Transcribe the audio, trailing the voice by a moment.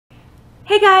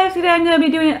Hey guys, today I'm going to be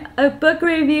doing a book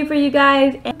review for you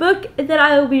guys. And the book that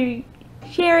I will be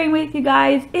sharing with you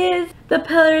guys is The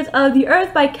Pillars of the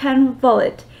Earth by Ken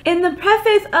Follet. In the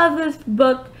preface of this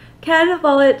book, Ken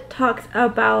Follet talks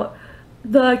about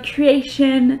the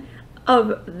creation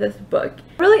of this book.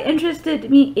 What really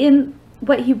interested me in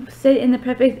what he said in the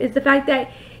preface is the fact that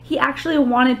he actually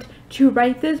wanted to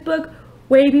write this book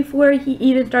way before he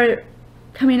even started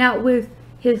coming out with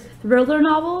his thriller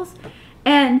novels.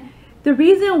 And the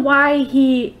reason why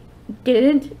he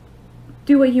didn't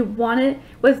do what he wanted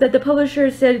was that the publisher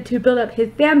said to build up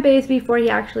his fan base before he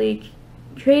actually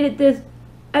created this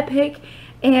epic,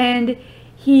 and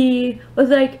he was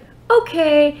like,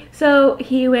 okay, so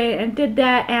he went and did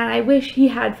that, and I wish he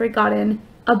had forgotten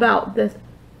about this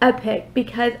epic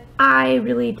because I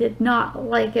really did not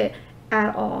like it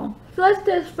at all. So let's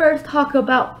just first talk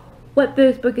about what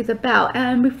this book is about,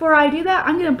 and before I do that,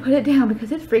 I'm gonna put it down because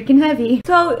it's freaking heavy.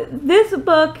 So this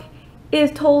book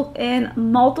is told in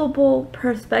multiple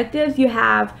perspectives. You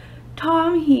have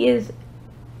Tom, he is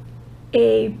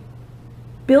a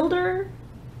builder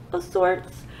of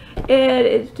sorts. It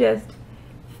is just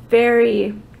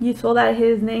very useful that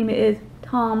his name is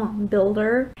Tom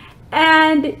Builder,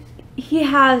 and he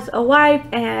has a wife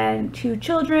and 2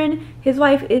 children. His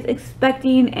wife is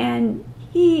expecting, and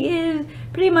he is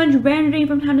pretty much wandering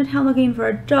from town to town looking for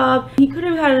a job. He could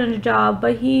have had a job,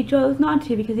 but he chose not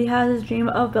to because he has his dream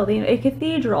of building a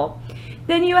cathedral.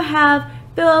 Then you have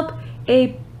Philip,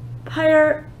 a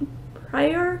prior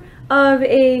of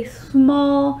a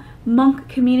small monk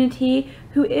community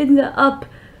who ends up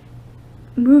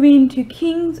moving to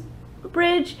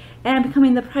Kingsbridge and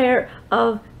becoming the prior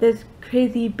of this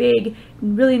crazy big,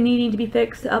 really needing to be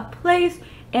fixed up place,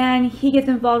 and he gets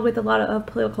involved with a lot of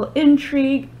political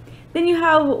intrigue. Then you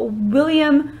have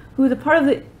William, who's a part of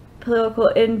the political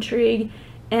intrigue,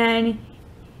 and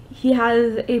he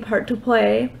has a part to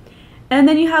play. And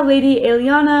then you have Lady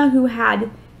Eliana, who had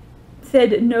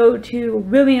said no to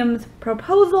William's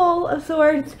proposal of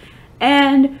sorts,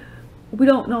 and we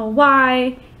don't know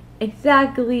why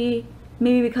exactly.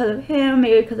 Maybe because of him,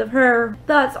 maybe because of her.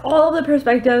 That's all the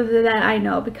perspectives that I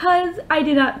know because I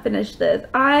did not finish this.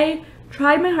 I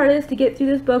tried my hardest to get through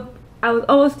this book. I was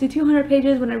almost to 200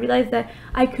 pages when I realized that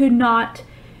I could not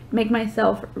make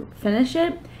myself finish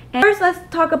it. And first, let's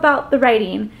talk about the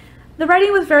writing. The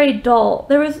writing was very dull.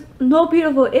 There was no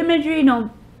beautiful imagery,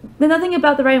 nothing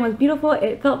about the writing was beautiful.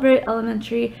 It felt very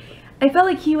elementary. I felt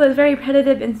like he was very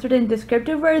repetitive in certain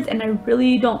descriptive words, and I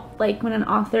really don't like when an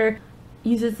author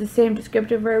uses the same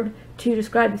descriptive verb to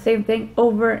describe the same thing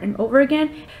over and over again.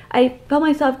 I felt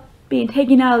myself being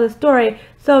taken out of the story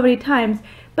so many times,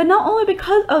 but not only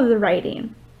because of the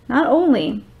writing, not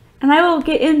only. And I will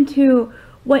get into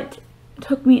what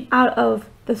took me out of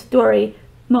the story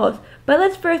most, but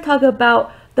let's first talk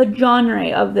about the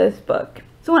genre of this book.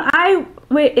 So when I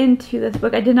went into this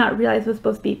book, I did not realize it was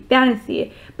supposed to be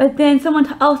fantasy, but then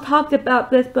someone else talked about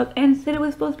this book and said it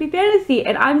was supposed to be fantasy,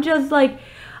 and I'm just like,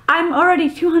 I'm already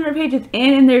 200 pages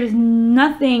in, and there's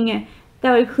nothing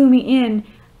that would clue me in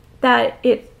that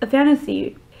it's a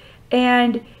fantasy.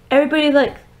 And everybody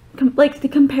likes to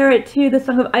compare it to the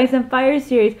Song of Ice and Fire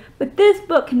series, but this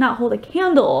book cannot hold a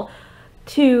candle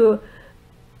to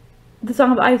the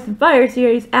Song of Ice and Fire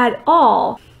series at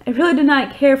all. I really did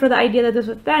not care for the idea that this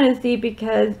was fantasy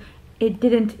because it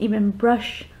didn't even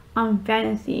brush on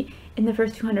fantasy in the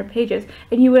first 200 pages,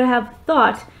 and you would have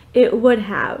thought it would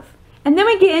have. And then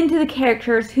we get into the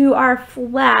characters who are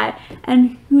flat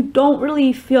and who don't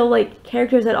really feel like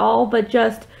characters at all, but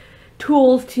just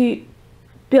tools to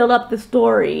build up the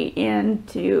story and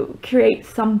to create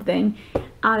something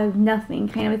out of nothing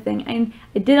kind of a thing. And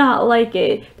I did not like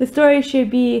it. The story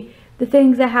should be, the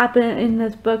things that happen in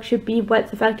this book should be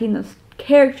what's affecting the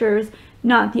characters,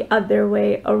 not the other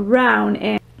way around.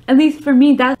 And at least for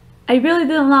me, I really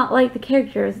did not like the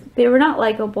characters. They were not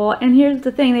likable, and here's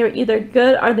the thing, they were either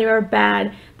good or they were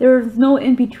bad. There was no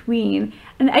in between,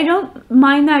 and I don't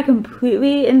mind that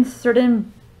completely in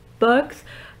certain books,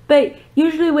 but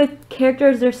usually with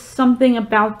characters there's something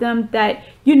about them that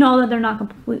you know that they're not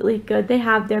completely good. They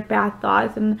have their bad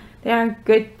thoughts and they have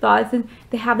good thoughts, and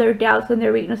they have their doubts and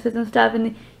their weaknesses and stuff,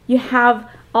 and you have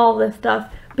all this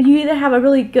stuff, but you either have a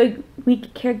really good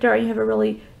weak character or you have a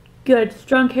really good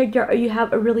strong character, or you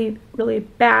have a really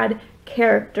bad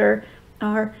character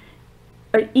or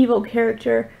an evil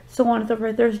character, so on and so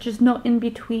forth. There's just no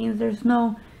in-betweens. There's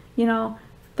no,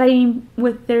 fighting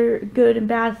with their good and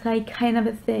bad side kind of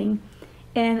a thing,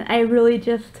 and I really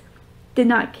just did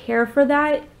not care for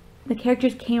that. The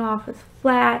characters came off as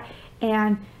flat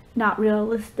and not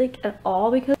realistic at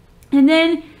all, and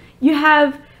then you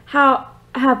have how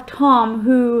have Tom,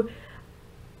 who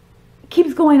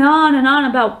keeps going on and on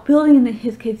about building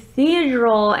his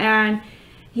cathedral, and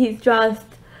he's just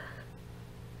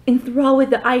enthralled with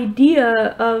the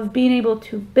idea of being able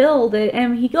to build it,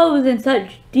 and he goes in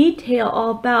such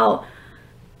detail about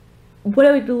what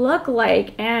it would look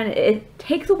like, and it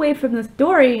takes away from the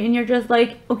story, and you're just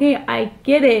like, okay, I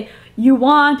get it, you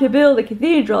want to build a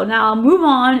cathedral, now move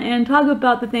on and talk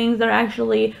about the things that are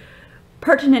actually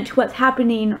pertinent to what's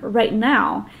happening right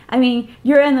now. I mean,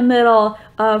 you're in the middle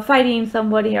of fighting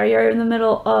somebody, or you're in the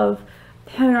middle of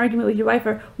having an argument with your wife,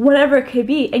 or whatever it could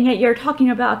be, and yet you're talking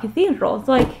about a cathedral. It's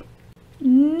like,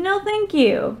 no thank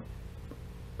you.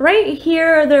 Right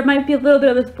here, there might be a little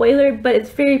bit of a spoiler, but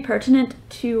it's very pertinent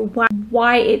to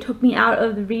why it took me out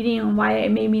of the reading and why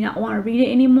it made me not want to read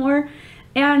it anymore.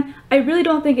 And I really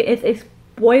don't think it's a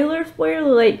spoiler,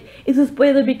 like, it's a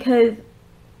spoiler because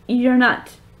you're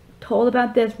not told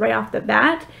about this right off the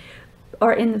bat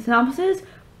or in the synopsis,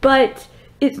 but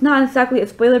it's not exactly a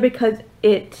spoiler because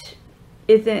it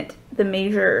isn't the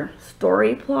major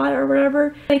story plot or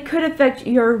whatever. It could affect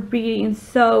your reading,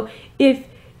 so if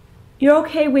you're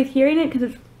okay with hearing it, because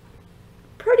it's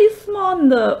pretty small in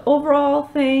the overall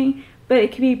thing, but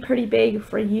it can be pretty big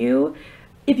for you.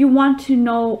 If you want to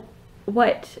know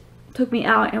what took me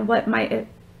out and what might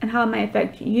and how it might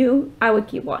affect you, I would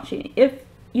keep watching. If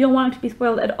you don't want it to be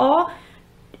spoiled at all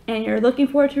and you're looking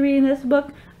forward to reading this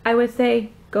book, I would say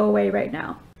go away right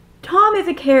now. Tom is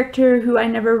a character who I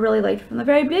never really liked from the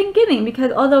very beginning,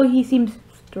 because although he seems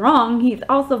strong, he's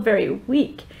also very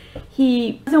weak.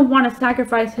 He doesn't want to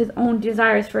sacrifice his own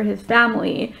desires for his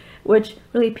family, which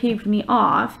really peeved me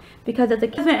off, because as a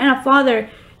husband and a father,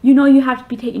 you know you have to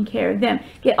be taking care of them.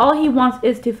 Yet all he wants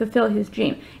is to fulfill his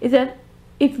dream. Is that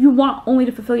if you want only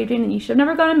to fulfill your dream, then you should have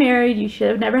never gotten married, you should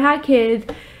have never had kids.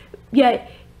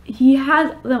 Yet he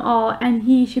has them all, and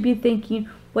he should be thinking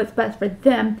what's best for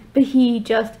them, but he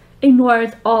just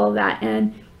ignores all of that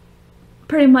and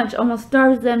pretty much almost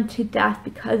starves them to death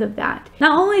because of that.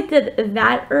 Not only did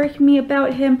that irk me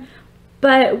about him,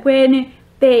 but when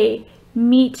they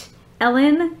meet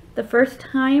Ellen the first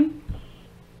time,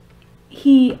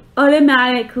 he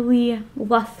automatically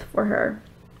lusts for her.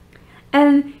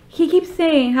 And he keeps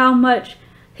saying how much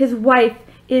his wife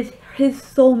is his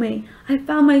soulmate. I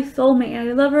found my soulmate and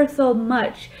I love her so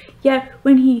much. Yet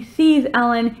when he sees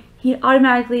Ellen, he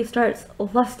automatically starts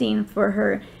lusting for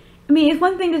her. I mean, it's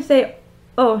one thing to say,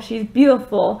 oh, she's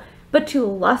beautiful, but to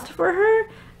lust for her,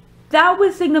 that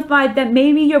would signify that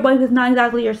maybe your wife is not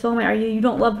exactly your soulmate, or you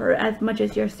don't love her as much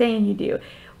as you're saying you do.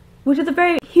 Which is a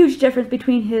very huge difference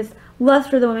between his lust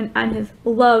for the woman and his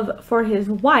love for his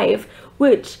wife,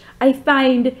 which I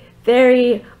find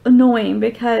very annoying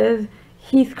because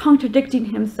he's contradicting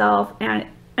himself, and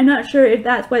I'm not sure if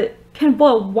that's what Ken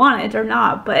Follet wanted or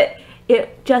not, but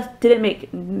it just didn't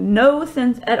make no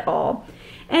sense at all.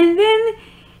 And then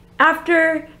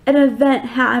after an event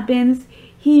happens,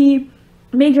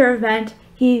 major event,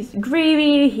 he's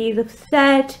grieving, he's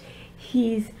upset,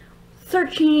 he's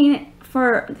searching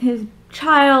for his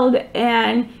child,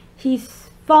 and he's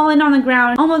fallen on the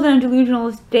ground, almost in a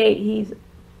delusional state. He's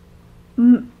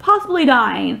possibly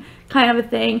dying, kind of a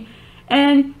thing.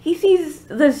 And he sees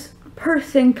this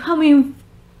person coming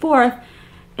forth,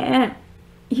 and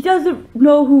he doesn't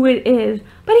know who it is,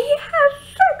 but he has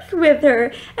sex with her,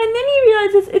 and then he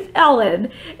realizes it's Ellen,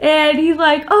 and he's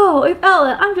like, oh, it's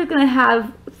Ellen, I'm just gonna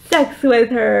have sex with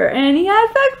her, and he has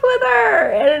sex with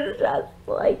her, and it's just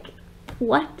like,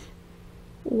 what?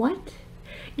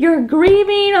 You're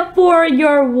grieving for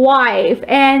your wife,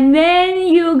 and then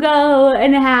you go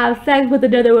and have sex with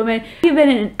another woman, even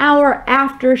an hour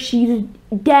after she's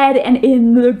dead and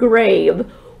in the grave.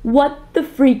 What the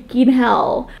freaking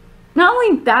hell? Not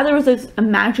only that, there was this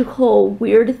magical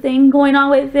weird thing going on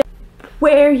with it,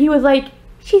 where he was like,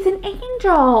 she's an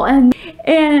angel, and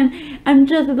I'm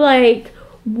just like,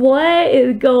 what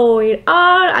is going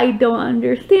on? I don't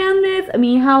understand this. I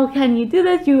mean, how can you do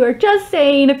this? You were just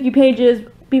saying a few pages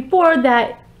before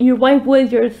that your wife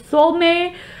was your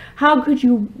soulmate. How could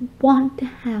you want to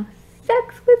have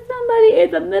sex with somebody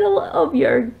in the middle of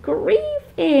your grief?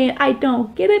 And I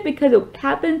don't get it, because it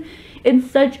happened in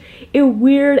such a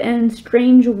weird and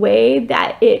strange way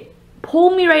that it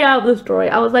pulled me right out of the story.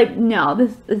 I was like, no,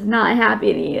 this is not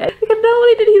happening. Because not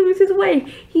only did he lose his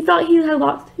wife, he thought he had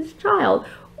lost his child.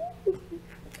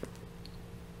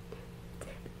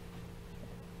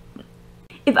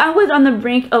 If I was on the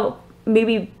brink of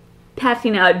maybe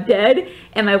passing out dead,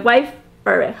 and my wife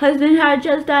or my husband had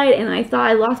just died, and I thought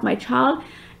I lost my child,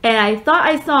 and I thought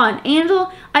I saw an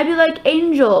angel, I'd be like,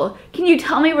 angel, can you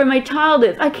tell me where my child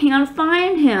is? I can't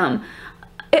find him.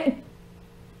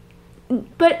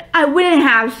 but I wouldn't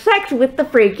have sex with the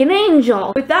freaking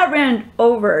angel. With that rant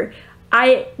over,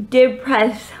 I did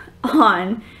press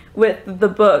on with the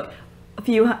book a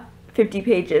few 50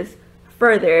 pages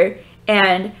further,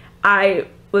 and I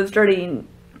was starting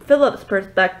Philip's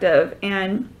perspective,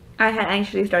 and I had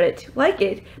actually started to like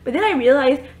it. But then I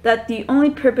realized that the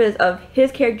only purpose of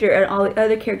his character and all the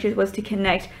other characters was to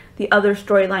connect the other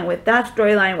storyline with that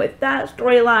storyline with that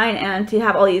storyline, and to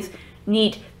have all these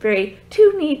neat,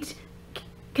 too neat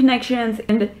connections,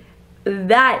 and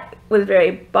that was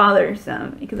very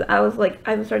bothersome because I was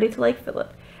starting to like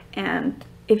Philip, and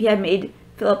if he had made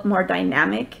Philip more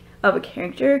dynamic of a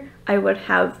character, I would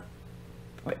have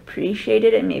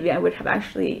appreciated it. Maybe I would have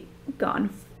actually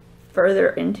gone further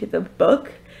into the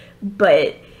book,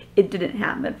 but it didn't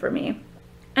happen for me.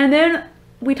 And then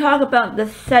we talk about the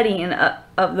setting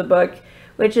of the book,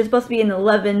 which is supposed to be in the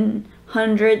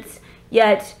 1100s,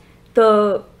 yet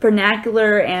the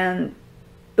vernacular and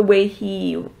the way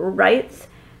he writes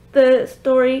the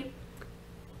story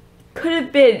could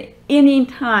have been any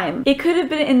time. It could have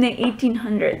been in the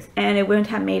 1800s and it wouldn't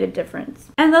have made a difference.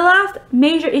 And the last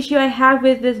major issue I have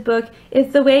with this book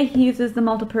is the way he uses the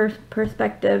multiple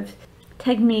perspectives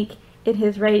technique in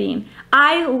his writing.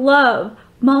 I love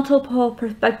multiple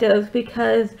perspectives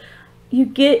because you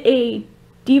get a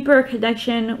deeper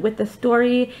connection with the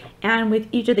story and with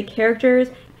each of the characters,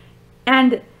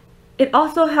 and it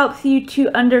also helps you to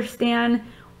understand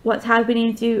what's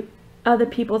happening through other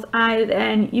people's eyes,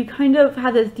 and you kind of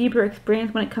have this deeper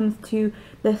experience when it comes to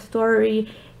the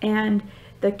story and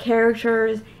the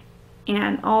characters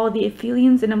and all the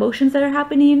feelings and emotions that are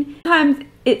happening. Sometimes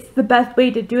it's the best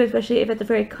way to do it, especially if it's a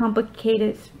very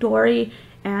complicated story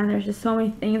and there's just so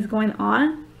many things going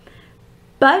on.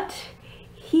 But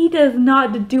he does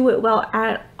not do it well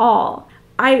at all.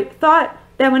 I thought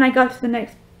that when I got to the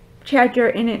next chapter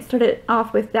and it started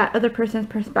off with that other person's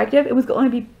perspective, it was going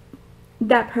to be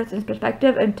that person's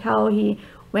perspective until he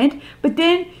went, but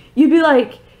then you'd be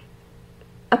like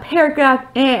a paragraph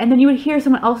in, and then you would hear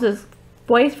someone else's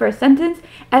voice for a sentence,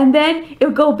 and then it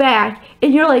would go back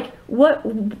and you're like, what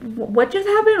just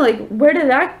happened? Like, where did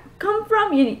that come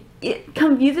from? It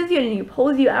confuses you and it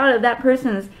pulls you out of that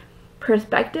person's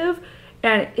perspective,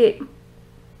 and it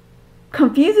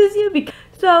confuses you.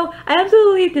 So I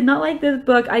absolutely did not like this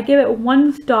book. I give it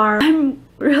 1 star. I'm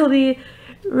really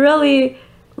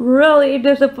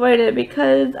disappointed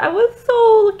because I was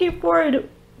so looking forward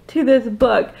to this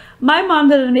book. My mom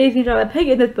did an amazing job at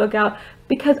picking this book out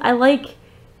because I like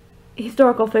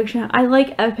historical fiction, I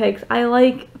like epics, I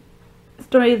like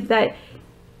stories that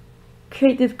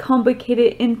create this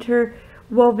complicated,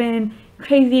 interwoven,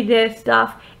 craziness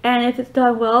stuff, and if it's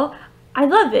done well, I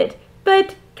love it.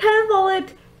 But Ken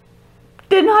Follet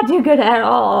did not do good at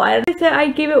all. As I said, I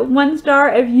gave it 1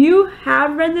 star. If you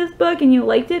have read this book and you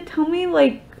liked it, tell me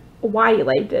like why you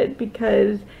liked it,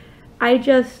 because I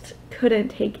just couldn't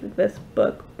take this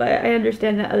book, but I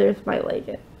understand that others might like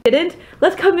it. Didn't?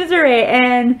 Let's commiserate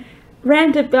and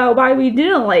rant about why we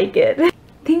didn't like it.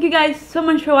 Thank you guys so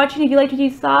much for watching. If you liked what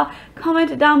you saw,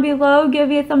 comment down below, give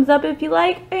me a thumbs up if you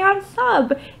like, and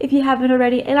sub if you haven't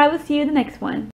already, and I will see you in the next one.